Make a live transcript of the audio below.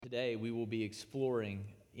Today we will be exploring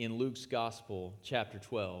in Luke's Gospel, chapter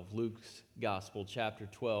 12. Luke's Gospel, chapter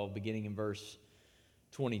 12, beginning in verse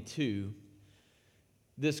 22.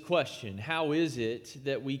 This question: how is it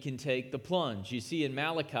that we can take the plunge? You see, in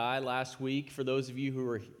Malachi last week, for those of you who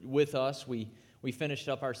were with us, we finished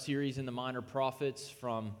up our series in the Minor Prophets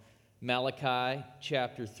from Malachi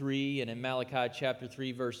chapter 3. And in Malachi chapter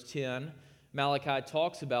 3, verse 10, Malachi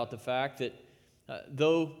talks about the fact that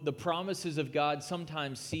though the promises of God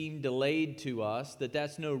sometimes seem delayed to us,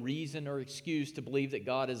 that's no reason or excuse to believe that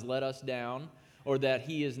God has let us down or that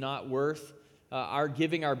He is not worth our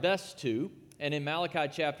giving our best to. And in Malachi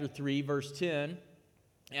chapter 3, verse 10,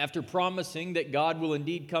 after promising that God will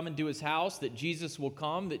indeed come into His house, that Jesus will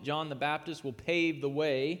come, that John the Baptist will pave the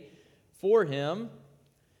way for Him,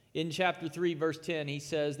 in chapter 3, verse 10, he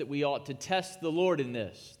says that we ought to test the Lord in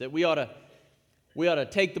this, that we ought to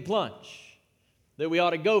take the plunge, that we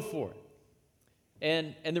ought to go for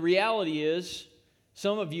it. And the reality is,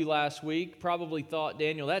 some of you last week probably thought,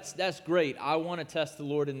 Daniel, that's great. I want to test the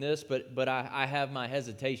Lord in this, but I have my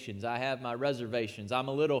hesitations. I have my reservations. I'm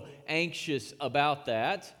a little anxious about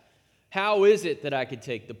that. How is it that I could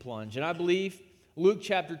take the plunge? And I believe Luke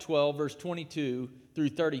chapter 12, verse 22 through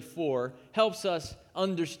 34 helps us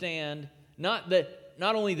understand not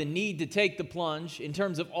only the need to take the plunge in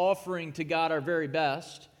terms of offering to God our very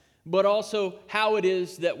best, but also how it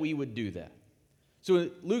is that we would do that.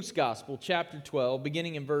 So Luke's Gospel, chapter 12,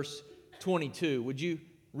 beginning in verse 22, would you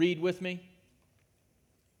read with me?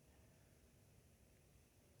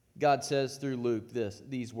 God says through Luke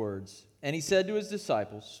these words, "And He said to His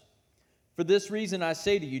disciples, 'For this reason I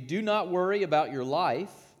say to you, do not worry about your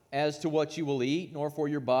life as to what you will eat, nor for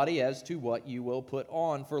your body as to what you will put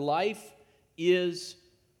on. For life is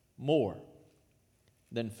more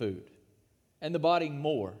than food, and the body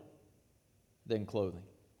more than clothing.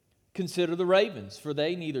 Consider the ravens, for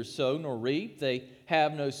they neither sow nor reap. They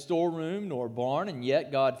have no storeroom nor barn, and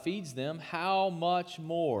yet God feeds them. How much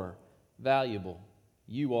more valuable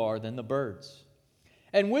you are than the birds?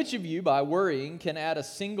 And which of you, by worrying, can add a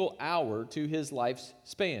single hour to his life's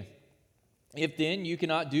span? If then you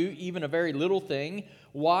cannot do even a very little thing,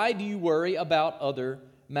 why do you worry about other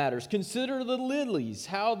matters? Consider the lilies,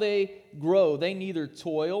 how they grow. They neither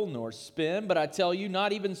toil nor spin. But I tell you,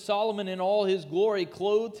 not even Solomon in all his glory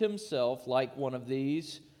clothed himself like one of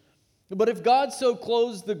these. But if God so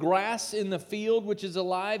clothes the grass in the field, which is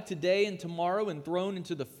alive today and tomorrow and thrown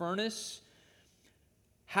into the furnace,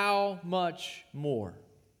 how much more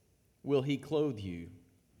will He clothe you,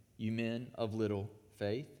 you men of little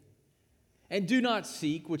faith? And do not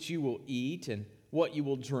seek what you will eat and what you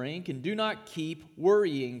will drink, and do not keep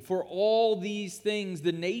worrying, for all these things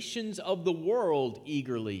the nations of the world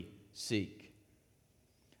eagerly seek.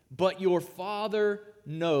 But your Father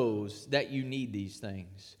knows that you need these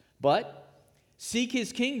things. But seek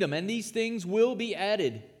His kingdom, and these things will be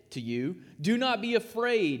added to you. Do not be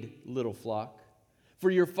afraid, little flock,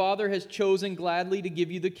 for your Father has chosen gladly to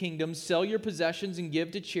give you the kingdom. Sell your possessions and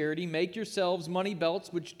give to charity. Make yourselves money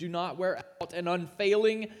belts which do not wear out, an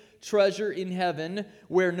unfailing treasure in heaven,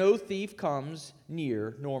 where no thief comes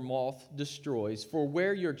near nor moth destroys. For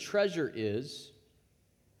where your treasure is,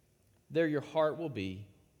 there your heart will be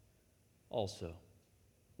also."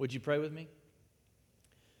 Would you pray with me?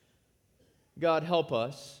 God, help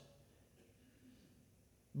us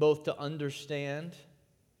both to understand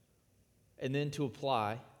and then to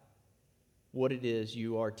apply what it is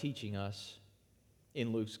you are teaching us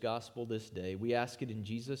in Luke's Gospel this day. We ask it in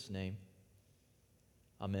Jesus' name.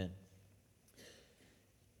 Amen.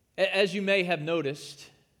 As you may have noticed,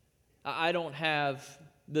 I don't have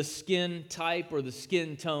the skin type or the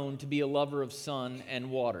skin tone to be a lover of sun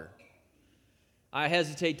and water. I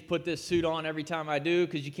hesitate to put this suit on every time I do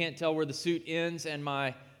because you can't tell where the suit ends and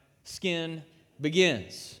my skin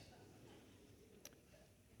begins.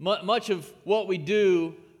 Much of what we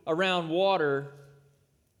do around water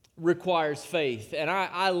requires faith, and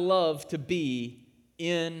I love to be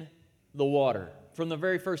in the water. From the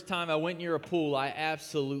very first time I went near a pool, I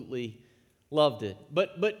absolutely loved it.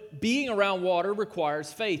 But being around water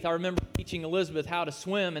requires faith. I remember teaching Elizabeth how to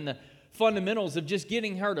swim and the fundamentals of just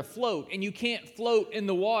getting her to float, and you can't float in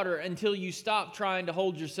the water until you stop trying to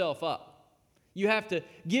hold yourself up. You have to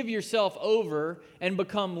give yourself over and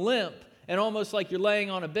become limp and almost like you're laying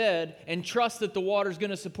on a bed and trust that the water's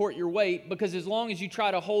going to support your weight, because as long as you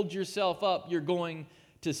try to hold yourself up, you're going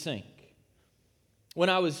to sink. When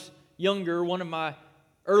I was younger, one of my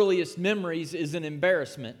earliest memories is an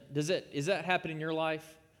embarrassment. Is that happen in your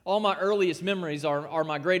life? All my earliest memories are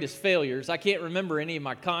my greatest failures. I can't remember any of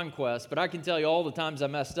my conquests, but I can tell you all the times I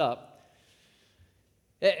messed up.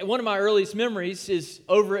 One of my earliest memories is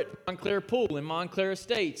over at Montclair Pool in Montclair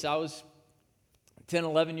Estates. I was 10,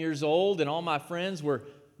 11 years old, and all my friends were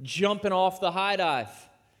jumping off the high dive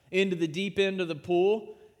into the deep end of the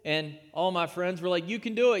pool. And all my friends were like, you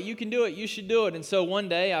can do it, you can do it, you should do it. And so one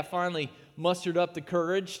day I finally mustered up the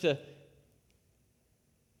courage to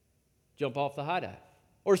jump off the high dive.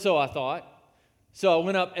 Or so I thought. So I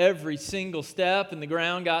went up every single step, and the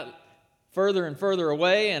ground got further and further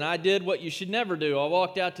away, and I did what you should never do. I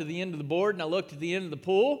walked out to the end of the board, and I looked at the end of the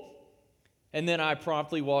pool, and then I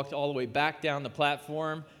promptly walked all the way back down the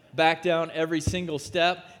platform, back down every single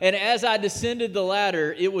step. And as I descended the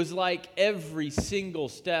ladder, it was like every single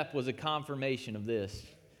step was a confirmation of this.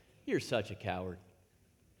 You're such a coward.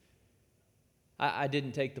 I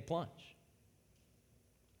didn't take the plunge.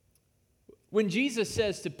 When Jesus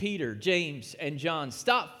says to Peter, James, and John,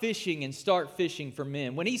 stop fishing and start fishing for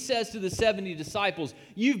men. When he says to the 70 disciples,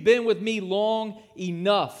 you've been with me long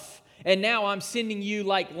enough, and now I'm sending you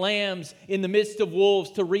like lambs in the midst of wolves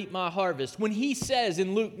to reap my harvest. When he says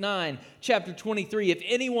in Luke 9, chapter 23, if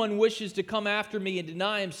anyone wishes to come after me and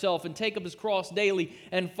deny himself and take up his cross daily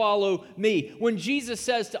and follow me. When Jesus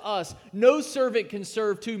says to us, no servant can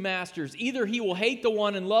serve two masters. Either he will hate the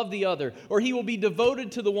one and love the other, or he will be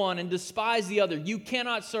devoted to the one and despise the other. You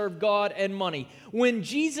cannot serve God and money. When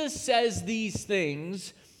Jesus says these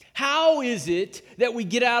things, how is it that we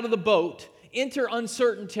get out of the boat, enter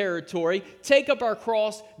uncertain territory, take up our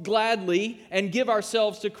cross gladly, and give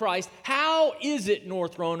ourselves to Christ? How is it,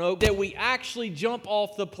 North Roanoke, that we actually jump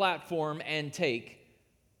off the platform and take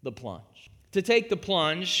the plunge? To take the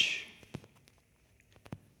plunge,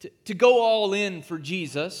 to go all in for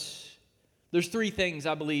Jesus, there's three things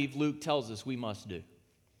I believe Luke tells us we must do.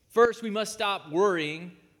 First, we must stop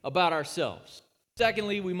worrying about ourselves.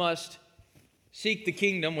 Secondly, we must seek the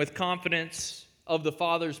kingdom with confidence of the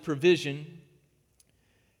Father's provision.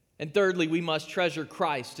 And thirdly, we must treasure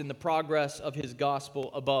Christ in the progress of his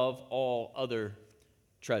gospel above all other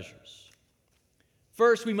treasures.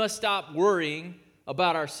 First, we must stop worrying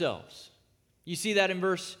about ourselves. You see that in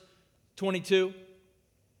verse 22?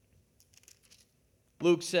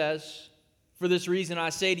 Luke says, for this reason I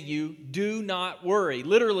say to you, do not worry.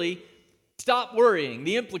 Literally, stop worrying.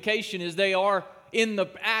 The implication is they are in the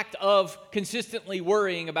act of consistently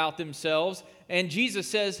worrying about themselves. And Jesus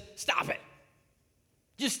says, stop it.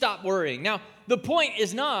 Just stop worrying. Now, the point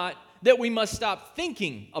is not that we must stop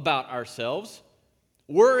thinking about ourselves.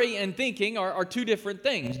 Worry and thinking are two different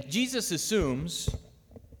things. Jesus assumes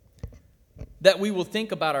that we will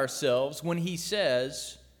think about ourselves when he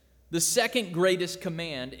says the second greatest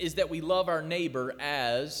command is that we love our neighbor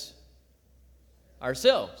as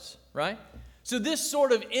ourselves, right? So this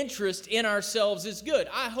sort of interest in ourselves is good.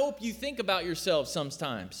 I hope you think about yourself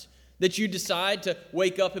sometimes. That you decide to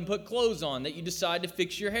wake up and put clothes on, that you decide to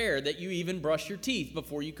fix your hair, that you even brush your teeth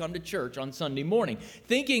before you come to church on Sunday morning.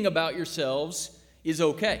 Thinking about yourselves is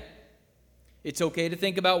okay. It's okay to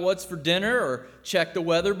think about what's for dinner or check the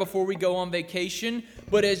weather before we go on vacation.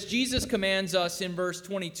 But as Jesus commands us in verse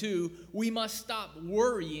 22, we must stop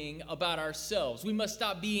worrying about ourselves. We must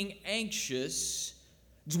stop being anxious,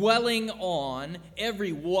 dwelling on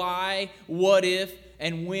every why, what if,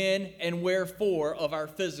 and when and wherefore of our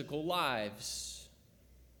physical lives.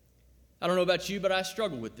 I don't know about you, but I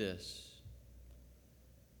struggle with this.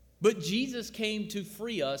 But Jesus came to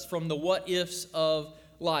free us from the what ifs of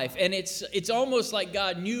life. And it's almost like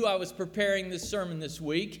God knew I was preparing this sermon this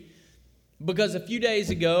week, because a few days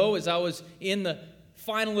ago, as I was in the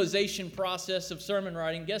finalization process of sermon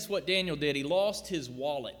writing, guess what Daniel did? He lost his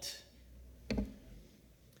wallet.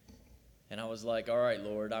 And I was like, all right,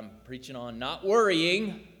 Lord, I'm preaching on not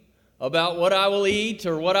worrying about what I will eat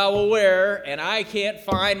or what I will wear, and I can't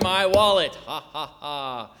find my wallet. Ha,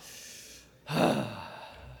 ha, ha.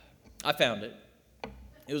 I found it.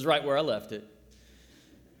 It was right where I left it.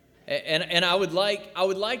 And I would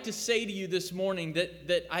like to say to you this morning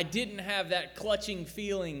that I didn't have that clutching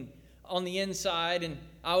feeling on the inside, and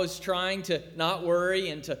I was trying to not worry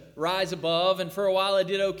and to rise above, and for a while I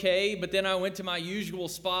did okay, but then I went to my usual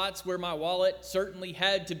spots where my wallet certainly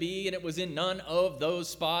had to be, and it was in none of those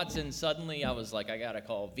spots, and suddenly I was like, I gotta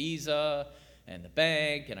call Visa and the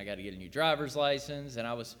bank, and I gotta get a new driver's license, and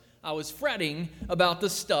I was fretting about the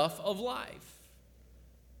stuff of life.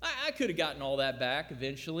 I could have gotten all that back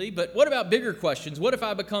eventually, but what about bigger questions? What if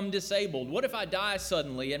I become disabled? What if I die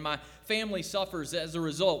suddenly and my family suffers as a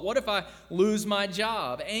result? What if I lose my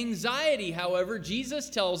job? Anxiety, however, Jesus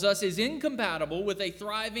tells us, is incompatible with a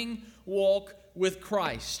thriving walk with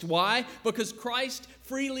Christ. Why? Because Christ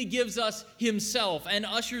freely gives us himself and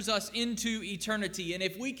ushers us into eternity. And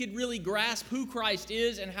if we could really grasp who Christ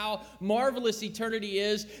is and how marvelous eternity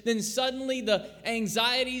is, then suddenly the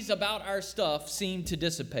anxieties about our stuff seem to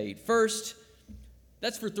dissipate. First,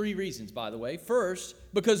 that's for 3 reasons, by the way. First,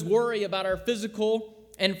 because worry about our physical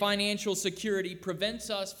and financial security prevents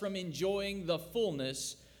us from enjoying the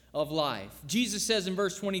fullness of life. Jesus says in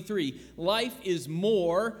verse 23, life is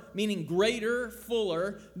more, meaning greater,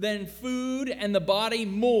 fuller, than food, and the body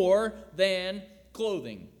more than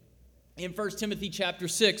clothing. In 1 Timothy chapter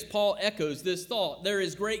 6, Paul echoes this thought. There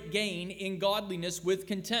is great gain in godliness with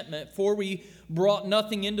contentment, for we brought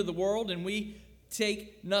nothing into the world, and we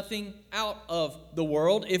take nothing out of the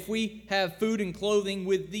world. If we have food and clothing,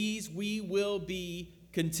 with these we will be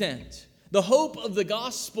content. The hope of the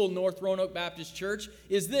gospel, North Roanoke Baptist Church,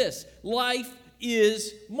 is this: life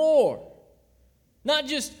is more. Not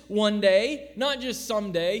just one day, not just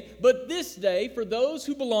someday, but this day, for those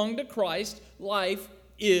who belong to Christ, life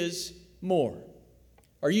is more.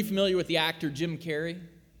 Are you familiar with the actor Jim Carrey,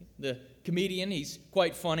 the comedian? He's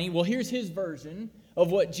quite funny. Well, here's his version of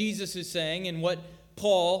what Jesus is saying and what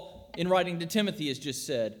Paul, in writing to Timothy, has just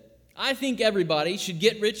said. I think everybody should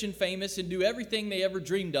get rich and famous and do everything they ever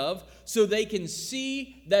dreamed of so they can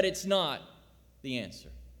see that it's not the answer.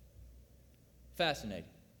 Fascinating.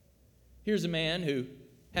 Here's a man who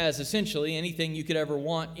has essentially anything you could ever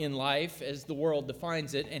want in life as the world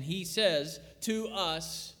defines it, and he says to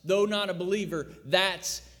us, though not a believer,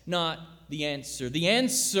 that's not the answer. The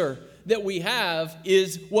answer that we have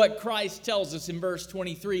is what Christ tells us in verse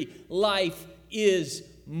 23. Life is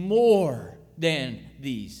more than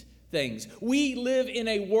these things. We live in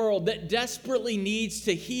a world that desperately needs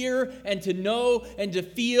to hear and to know and to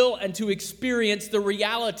feel and to experience the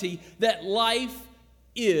reality that life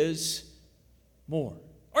is more.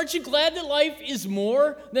 Aren't you glad that life is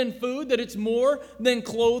more than food, that it's more than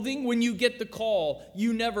clothing? When you get the call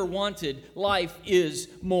you never wanted, life is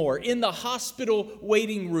more. In the hospital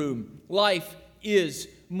waiting room, life is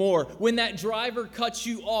more. When that driver cuts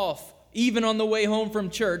you off, even on the way home from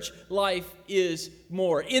church, life is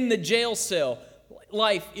more. In the jail cell,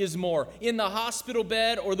 life is more. In the hospital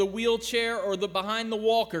bed or the wheelchair or the behind the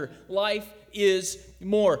walker, life is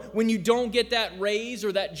more. When you don't get that raise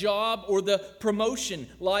or that job or the promotion,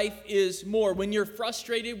 life is more. When you're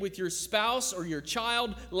frustrated with your spouse or your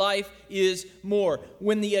child, life is more.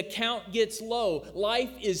 When the account gets low,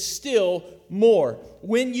 life is still more.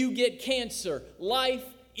 When you get cancer, life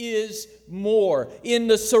is more. In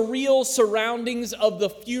the surreal surroundings of the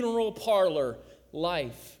funeral parlor,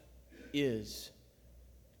 life is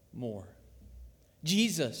more.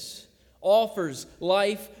 Jesus offers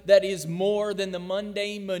life that is more than the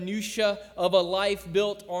mundane minutia of a life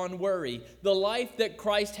built on worry. The life that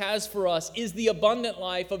Christ has for us is the abundant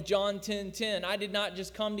life of John 10:10. I did not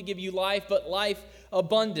just come to give you life, but life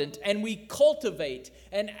abundant. And we cultivate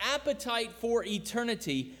an appetite for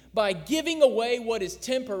eternity by giving away what is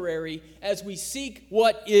temporary as we seek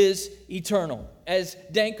what is eternal. As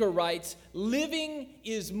Danker writes, living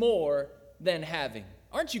is more than having.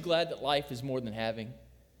 Aren't you glad that life is more than having?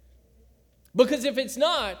 Because if it's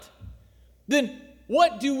not, then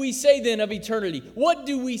what do we say then of eternity? What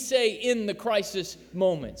do we say in the crisis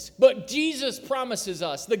moments? But Jesus promises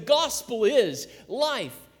us, the gospel is,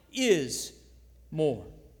 life is more.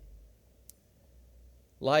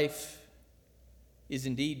 Life is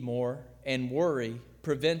indeed more, and worry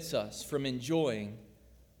prevents us from enjoying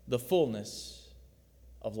the fullness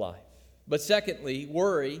of life. But secondly,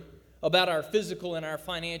 worry about our physical and our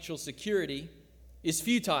financial security is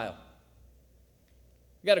futile.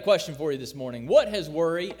 I got a question for you this morning. What has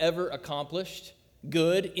worry ever accomplished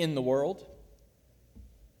good in the world?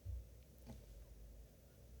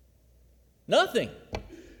 Nothing.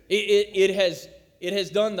 It has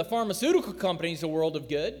done the pharmaceutical companies a world of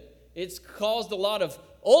good. It's caused a lot of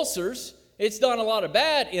ulcers. It's done a lot of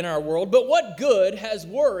bad in our world. But what good has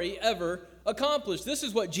worry ever accomplished? This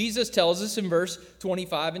is what Jesus tells us in verse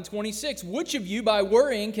 25 and 26. Which of you by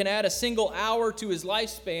worrying can add a single hour to his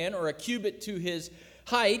lifespan or a cubit to his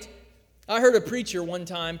height? I heard a preacher one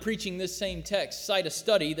time preaching this same text cite a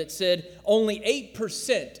study that said only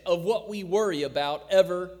 8% of what we worry about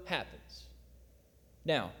ever happens.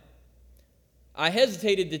 Now, I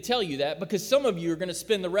hesitated to tell you that because some of you are going to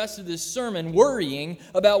spend the rest of this sermon worrying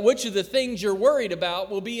about which of the things you're worried about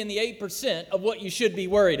will be in the 8% of what you should be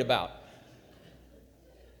worried about.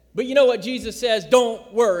 But you know what Jesus says?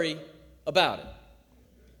 Don't worry about it.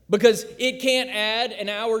 Because it can't add an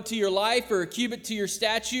hour to your life or a cubit to your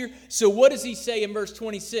stature. So what does he say in verse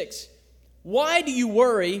 26? Why do you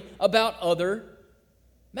worry about other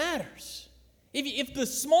matters? If the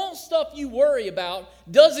small stuff you worry about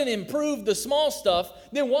doesn't improve the small stuff,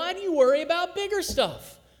 then why do you worry about bigger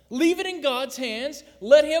stuff? Leave it in God's hands,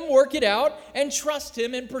 let Him work it out, and trust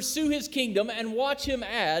Him and pursue His kingdom and watch Him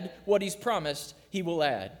add what He's promised He will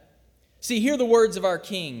add. See, hear the words of our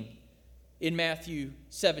King in Matthew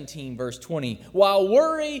 17, verse 20. While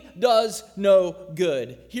worry does no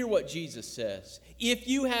good, hear what Jesus says. If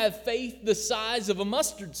you have faith the size of a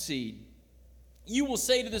mustard seed, you will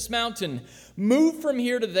say to this mountain, move from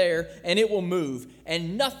here to there, and it will move,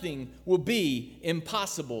 and nothing will be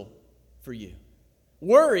impossible for you.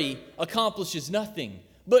 Worry accomplishes nothing,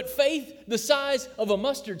 but faith the size of a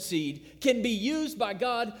mustard seed can be used by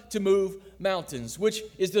God to move mountains, which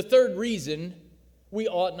is the third reason we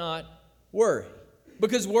ought not worry.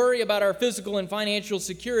 Because worry about our physical and financial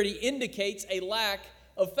security indicates a lack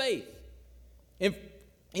of faith.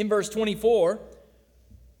 In verse 24,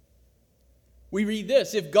 we read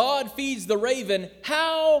this, if God feeds the raven,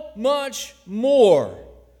 how much more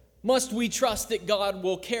must we trust that God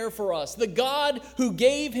will care for us? The God who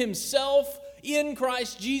gave Himself in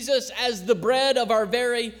Christ Jesus as the bread of our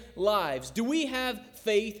very lives. Do we have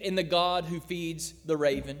faith in the God who feeds the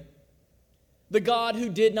raven? The God who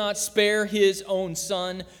did not spare His own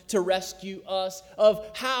Son to rescue us, of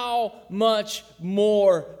how much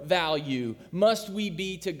more value must we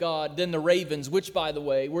be to God than the ravens, which, by the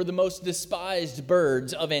way, were the most despised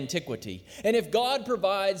birds of antiquity. And if God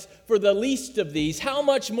provides for the least of these, how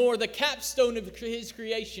much more the capstone of His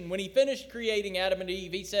creation? When He finished creating Adam and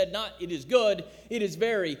Eve, He said, not it is good, it is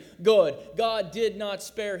very good. God did not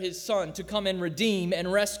spare His Son to come and redeem and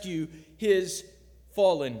rescue His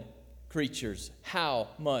fallen creatures. How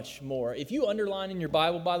much more? If you underline in your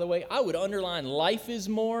Bible, by the way, I would underline life is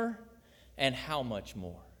more and how much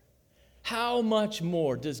more. How much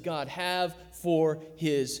more does God have for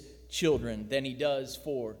His children than He does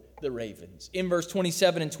for the ravens? In verse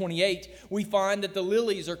 27 and 28, we find that the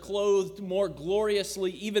lilies are clothed more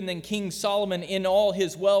gloriously even than King Solomon in all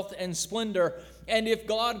his wealth and splendor. And if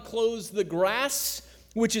God clothes the grass,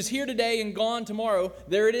 which is here today and gone tomorrow,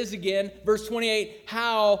 there it is again, verse 28,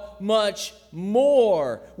 how much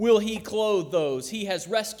more will He clothe those He has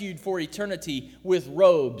rescued for eternity with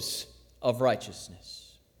robes of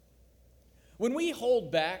righteousness? When we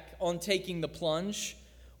hold back on taking the plunge,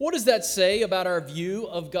 what does that say about our view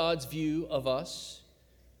of God's view of us?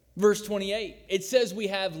 Verse 28, it says we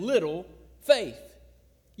have little faith.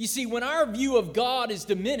 You see, when our view of God is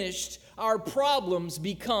diminished, our problems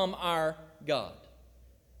become our God.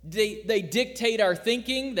 They dictate our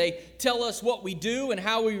thinking, they tell us what we do and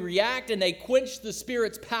how we react, and they quench the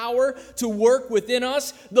Spirit's power to work within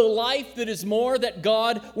us, the life that is more that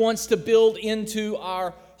God wants to build into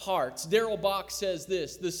our hearts. Darrell Bock says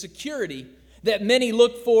this, the security that many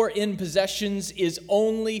look for in possessions is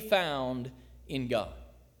only found in God.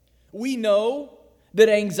 We know that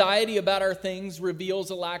anxiety about our things reveals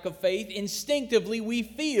a lack of faith. Instinctively, we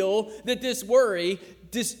feel that this worry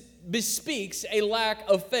bespeaks a lack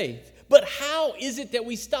of faith. But how is it that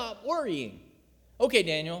we stop worrying? Okay,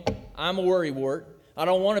 Daniel, I'm a worrywart. I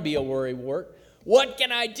don't want to be a worrywart. What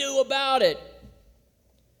can I do about it?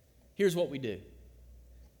 Here's what we do.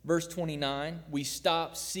 Verse 29, we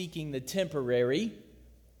stop seeking the temporary,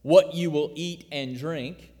 what you will eat and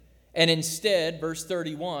drink, and instead, verse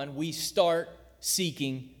 31, we start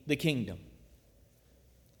seeking the kingdom.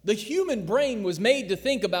 The human brain was made to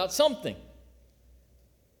think about something.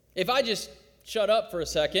 If I just shut up for a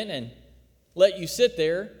second and let you sit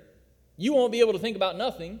there, you won't be able to think about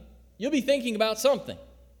nothing. You'll be thinking about something.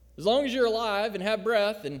 As long as you're alive and have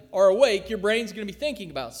breath and are awake, your brain's going to be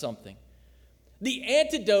thinking about something. The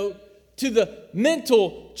antidote to the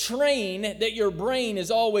mental train that your brain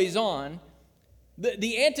is always on,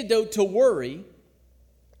 the antidote to worry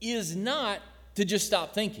is not to just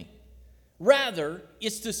stop thinking. Rather,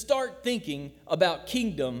 it's to start thinking about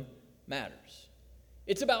kingdom matters.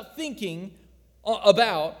 It's about thinking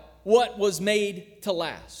about what was made to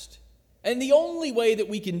last. And the only way that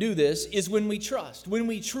we can do this is when we trust, when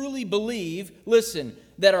we truly believe, listen,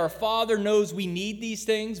 that our Father knows we need these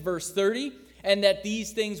things, verse 30, and that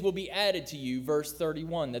these things will be added to you, verse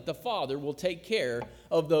 31, that the Father will take care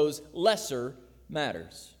of those lesser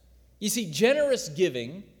matters. You see, generous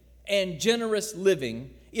giving and generous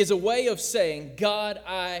living is a way of saying, God,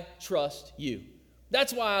 I trust you.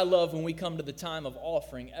 That's why I love when we come to the time of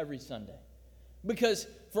offering every Sunday. Because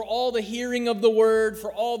for all the hearing of the word,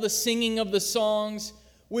 for all the singing of the songs,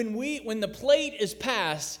 when the plate is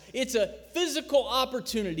passed, it's a physical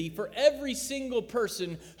opportunity for every single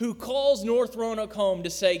person who calls North Roanoke home to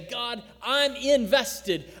say, God, I'm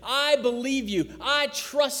invested. I believe you. I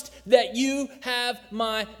trust that you have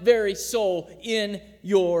my very soul in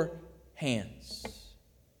your hands.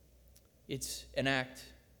 It's an act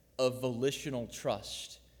of volitional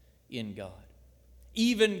trust in God.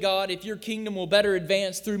 Even, God, if your kingdom will better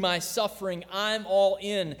advance through my suffering, I'm all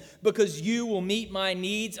in, because you will meet my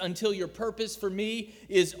needs until your purpose for me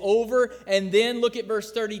is over. And then look at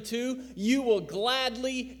verse 32. You will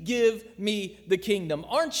gladly give me the kingdom.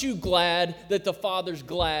 Aren't you glad that the Father's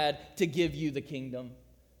glad to give you the kingdom?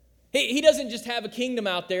 He doesn't just have a kingdom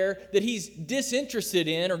out there that he's disinterested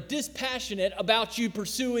in or dispassionate about you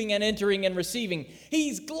pursuing and entering and receiving.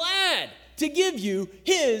 He's glad to give you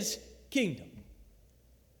his kingdom.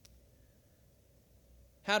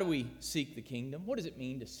 How do we seek the kingdom? What does it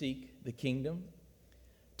mean to seek the kingdom?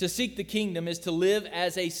 To seek the kingdom is to live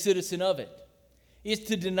as a citizen of it. It's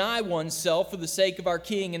to deny oneself for the sake of our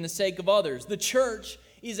King and the sake of others. The church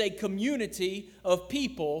is a community of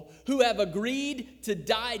people who have agreed to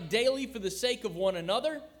die daily for the sake of one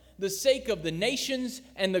another, the sake of the nations,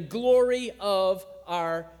 and the glory of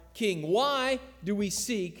our King. Why do we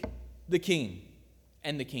seek the King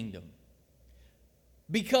and the kingdom?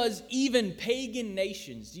 Because even pagan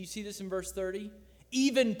nations, do you see this in verse 30?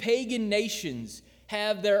 Even pagan nations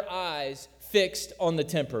have their eyes fixed on the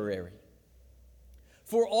temporary.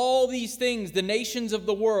 For all these things, the nations of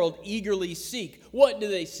the world eagerly seek. What do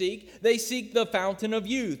they seek? They seek the fountain of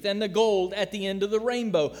youth and the gold at the end of the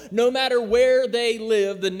rainbow. No matter where they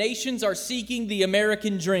live, the nations are seeking the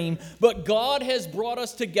American dream. But God has brought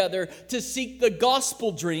us together to seek the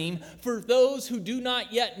gospel dream for those who do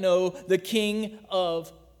not yet know the King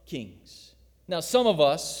of Kings. Now, some of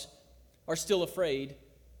us are still afraid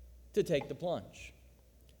to take the plunge.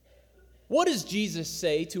 What does Jesus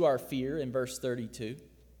say to our fear in verse 32?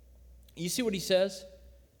 You see what he says?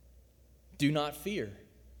 Do not fear,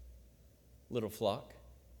 little flock.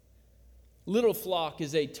 Little flock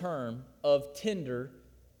is a term of tender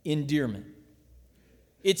endearment.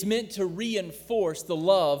 It's meant to reinforce the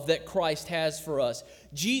love that Christ has for us.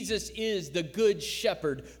 Jesus is the good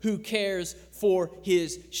shepherd who cares for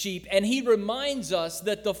his sheep. And he reminds us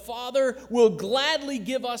that the Father will gladly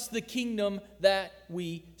give us the kingdom that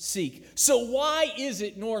we seek. So why is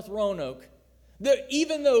it, North Roanoke, that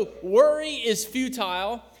even though worry is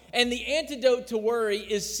futile and the antidote to worry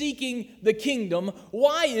is seeking the kingdom,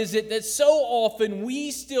 why is it that so often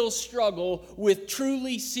we still struggle with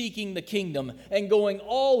truly seeking the kingdom and going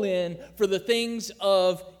all in for the things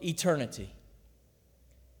of eternity?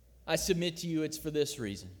 I submit to you it's for this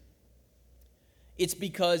reason. It's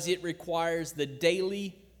because it requires the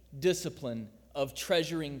daily discipline of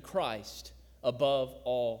treasuring Christ above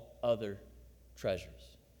all other treasures.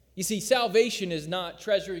 You see, salvation is not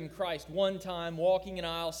treasuring Christ one time, walking an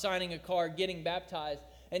aisle, signing a card, getting baptized,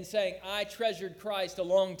 and saying, I treasured Christ a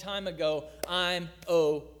long time ago, I'm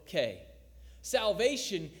okay.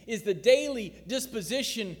 Salvation is the daily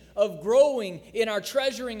disposition of growing in our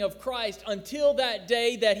treasuring of Christ until that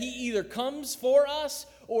day that he either comes for us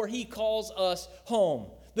or he calls us home.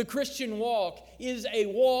 The Christian walk is a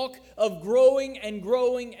walk of growing and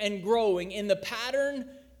growing and growing in the pattern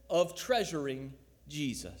of treasuring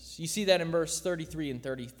Jesus. You see that in verse 33 and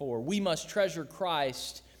 34. We must treasure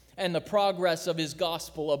Christ and the progress of his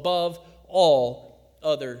gospel above all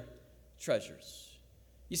other treasures.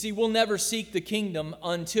 You see, we'll never seek the kingdom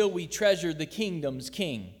until we treasure the kingdom's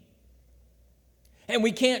king. And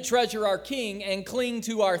we can't treasure our king and cling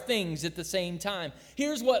to our things at the same time.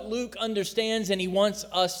 Here's what Luke understands and he wants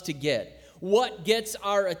us to get. What gets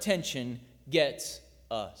our attention gets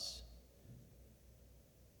us.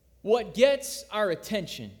 What gets our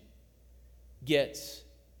attention gets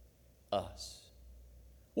us.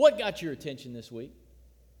 What got your attention this week?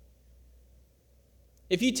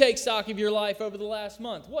 If you take stock of your life over the last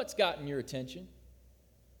month, what's gotten your attention?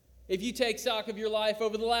 If you take stock of your life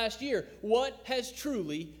over the last year, what has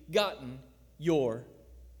truly gotten your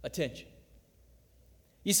attention?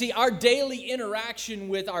 You see, our daily interaction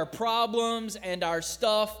with our problems and our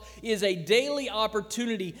stuff is a daily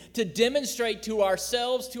opportunity to demonstrate to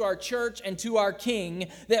ourselves, to our church, and to our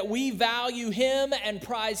King that we value him and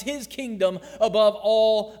prize his kingdom above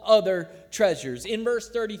all other treasures. In verse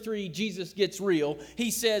 33, Jesus gets real.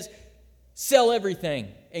 He says, sell everything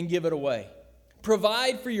and give it away.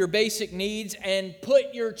 Provide for your basic needs and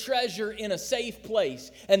put your treasure in a safe place.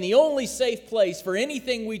 And the only safe place for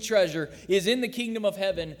anything we treasure is in the kingdom of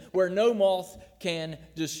heaven where no moth can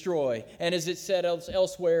destroy. And as it said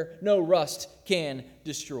elsewhere, no rust can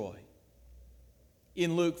destroy.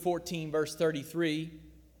 In Luke 14, verse 33,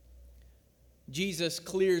 Jesus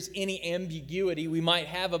clears any ambiguity we might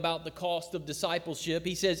have about the cost of discipleship.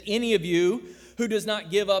 He says, any of you who does not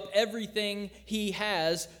give up everything he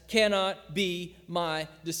has cannot be my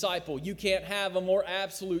disciple. You can't have a more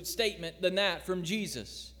absolute statement than that from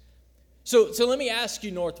Jesus. So let me ask you,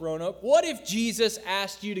 North Roanoke, what if Jesus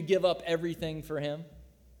asked you to give up everything for him?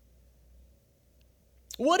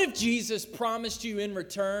 What if Jesus promised you in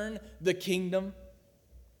return the kingdom?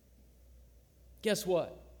 Guess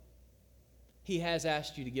what? He has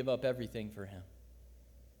asked you to give up everything for him.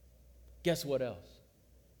 Guess what else?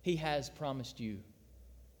 He has promised you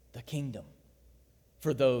the kingdom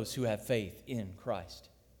for those who have faith in Christ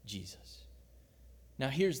Jesus. Now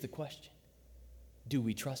here's the question. Do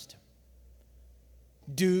we trust him?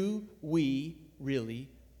 Do we really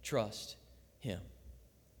trust him?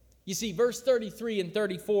 You see, verse 33 and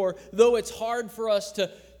 34, though it's hard for us to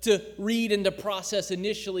read and to process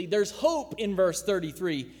initially, there's hope in verse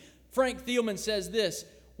 33. Frank Thielman says this,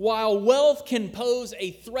 while wealth can pose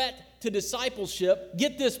a threat to discipleship,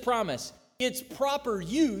 get this promise, its proper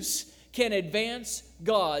use can advance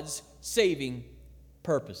God's saving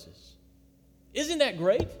purposes. Isn't that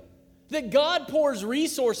great? That God pours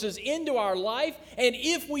resources into our life, and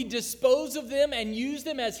if we dispose of them and use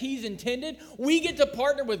them as he's intended, we get to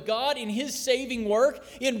partner with God in his saving work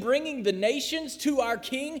in bringing the nations to our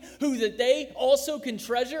King, who that they also can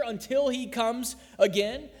treasure until he comes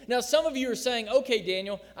again. Now, some of you are saying, okay,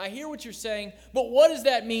 Daniel, I hear what you're saying, but what does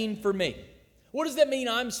that mean for me? What does that mean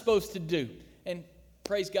I'm supposed to do? And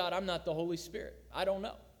praise God, I'm not the Holy Spirit. I don't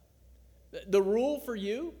know. The rule for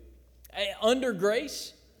you, under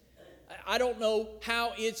grace, I don't know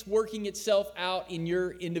how it's working itself out in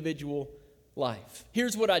your individual life.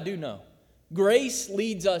 Here's what I do know. Grace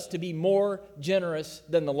leads us to be more generous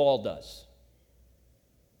than the law does.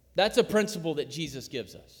 That's a principle that Jesus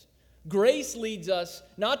gives us. Grace leads us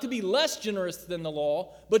not to be less generous than the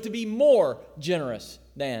law, but to be more generous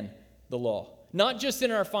than the law. Not just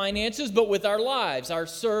in our finances, but with our lives, our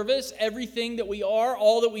service, everything that we are,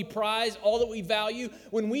 all that we prize, all that we value.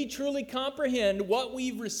 When we truly comprehend what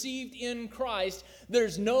we've received in Christ,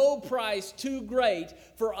 there's no price too great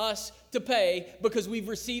for us to pay because we've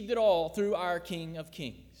received it all through our King of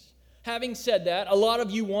Kings. Having said that, a lot of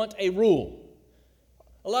you want a rule.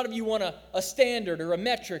 A lot of you want a standard or a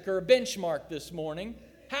metric or a benchmark this morning.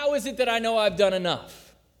 How is it that I know I've done enough?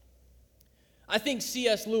 I think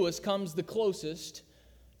C.S. Lewis comes the closest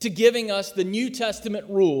to giving us the New Testament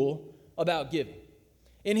rule about giving.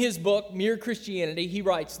 In his book, Mere Christianity, he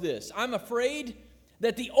writes this, I'm afraid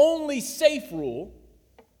that the only safe rule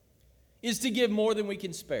is to give more than we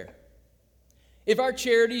can spare. If our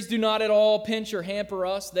charities do not at all pinch or hamper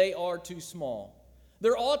us, they are too small.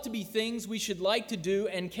 There ought to be things we should like to do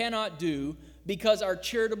and cannot do because our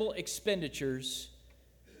charitable expenditures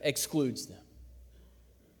excludes them.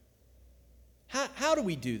 How do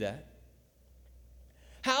we do that?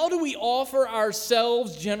 How do we offer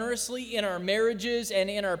ourselves generously in our marriages and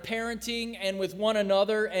in our parenting and with one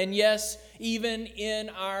another, and yes, even in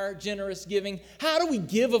our generous giving? How do we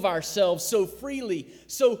give of ourselves so freely,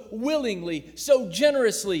 so willingly, so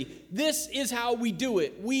generously? This is how we do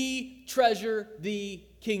it. We treasure the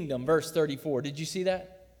kingdom. Verse 34. Did you see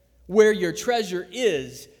that? Where your treasure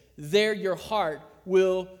is, there your heart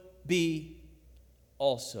will be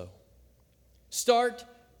also. Start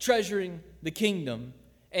treasuring the kingdom,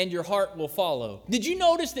 and your heart will follow. Did you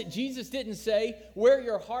notice that Jesus didn't say, where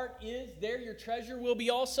your heart is, there your treasure will be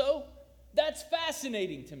also? That's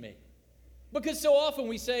fascinating to me. Because so often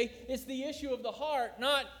we say, it's the issue of the heart,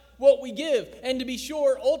 not what we give. And to be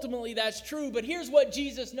sure, ultimately that's true. But here's what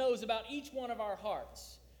Jesus knows about each one of our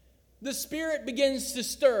hearts. The Spirit begins to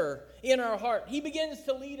stir in our heart. He begins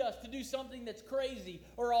to lead us to do something that's crazy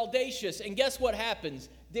or audacious. And guess what happens?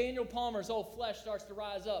 Daniel Palmer's old flesh starts to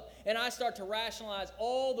rise up, and I start to rationalize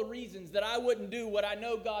all the reasons that I wouldn't do what I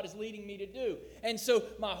know God is leading me to do. And so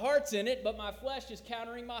my heart's in it, but my flesh is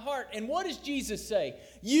countering my heart. And what does Jesus say?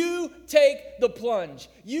 You take the plunge.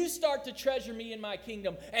 You start to treasure me in my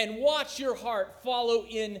kingdom, and watch your heart follow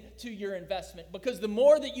into your investment. Because the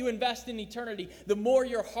more that you invest in eternity, the more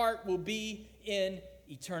your heart will be in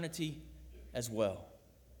eternity as well.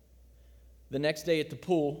 The next day at the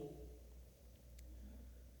pool,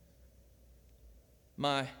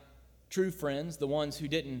 my true friends, the ones who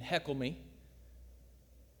didn't heckle me,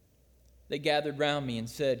 they gathered around me and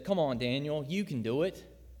said, come on, Daniel, you can do it.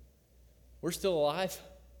 We're still alive.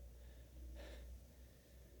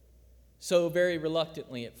 So very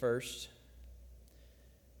reluctantly at first,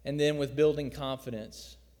 and then with building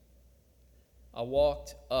confidence, I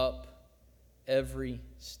walked up every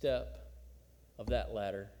step of that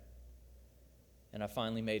ladder, and I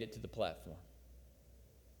finally made it to the platform.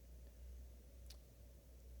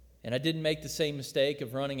 And I didn't make the same mistake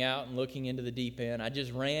of running out and looking into the deep end. I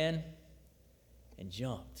just ran and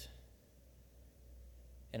jumped.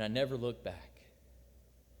 And I never looked back.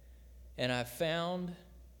 And I found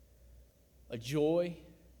a joy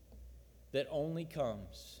that only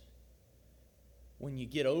comes when you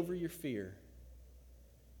get over your fear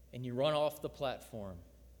and you run off the platform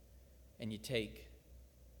and you take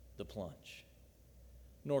the plunge.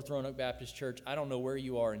 North Roanoke Baptist Church, I don't know where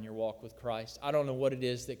you are in your walk with Christ. I don't know what it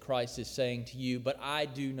is that Christ is saying to you, but I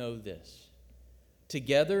do know this.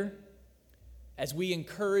 Together, as we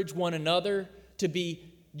encourage one another to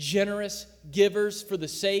be generous givers for the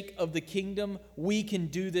sake of the kingdom, we can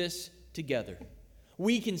do this together.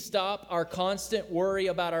 We can stop our constant worry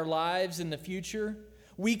about our lives in the future.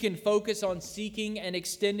 We can focus on seeking and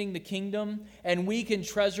extending the kingdom, and we can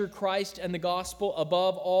treasure Christ and the gospel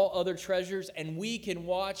above all other treasures, and we can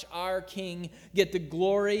watch our King get the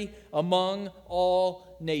glory among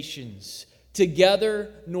all nations.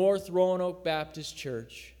 Together, North Roanoke Baptist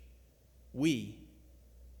Church, we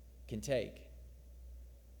can take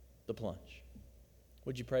the plunge.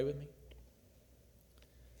 Would you pray with me?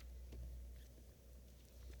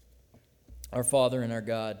 Our Father and our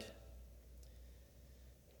God,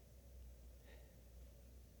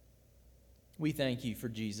 we thank you for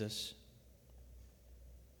Jesus.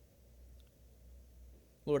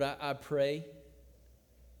 Lord, I pray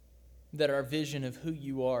that our vision of who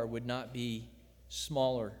you are would not be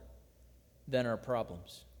smaller than our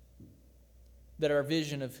problems. That our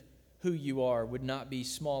vision of who you are would not be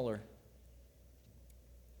smaller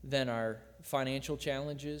than our financial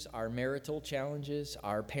challenges, our marital challenges,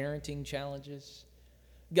 our parenting challenges.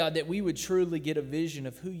 God, that we would truly get a vision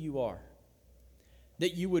of who you are.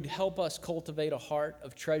 That you would help us cultivate a heart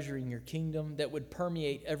of treasuring your kingdom that would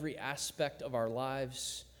permeate every aspect of our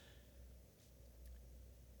lives.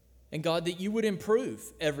 And God, that you would improve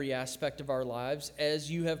every aspect of our lives as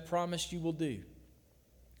you have promised you will do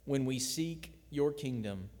when we seek your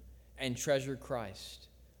kingdom and treasure Christ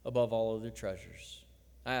above all other treasures.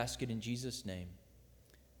 I ask it in Jesus' name.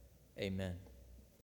 Amen.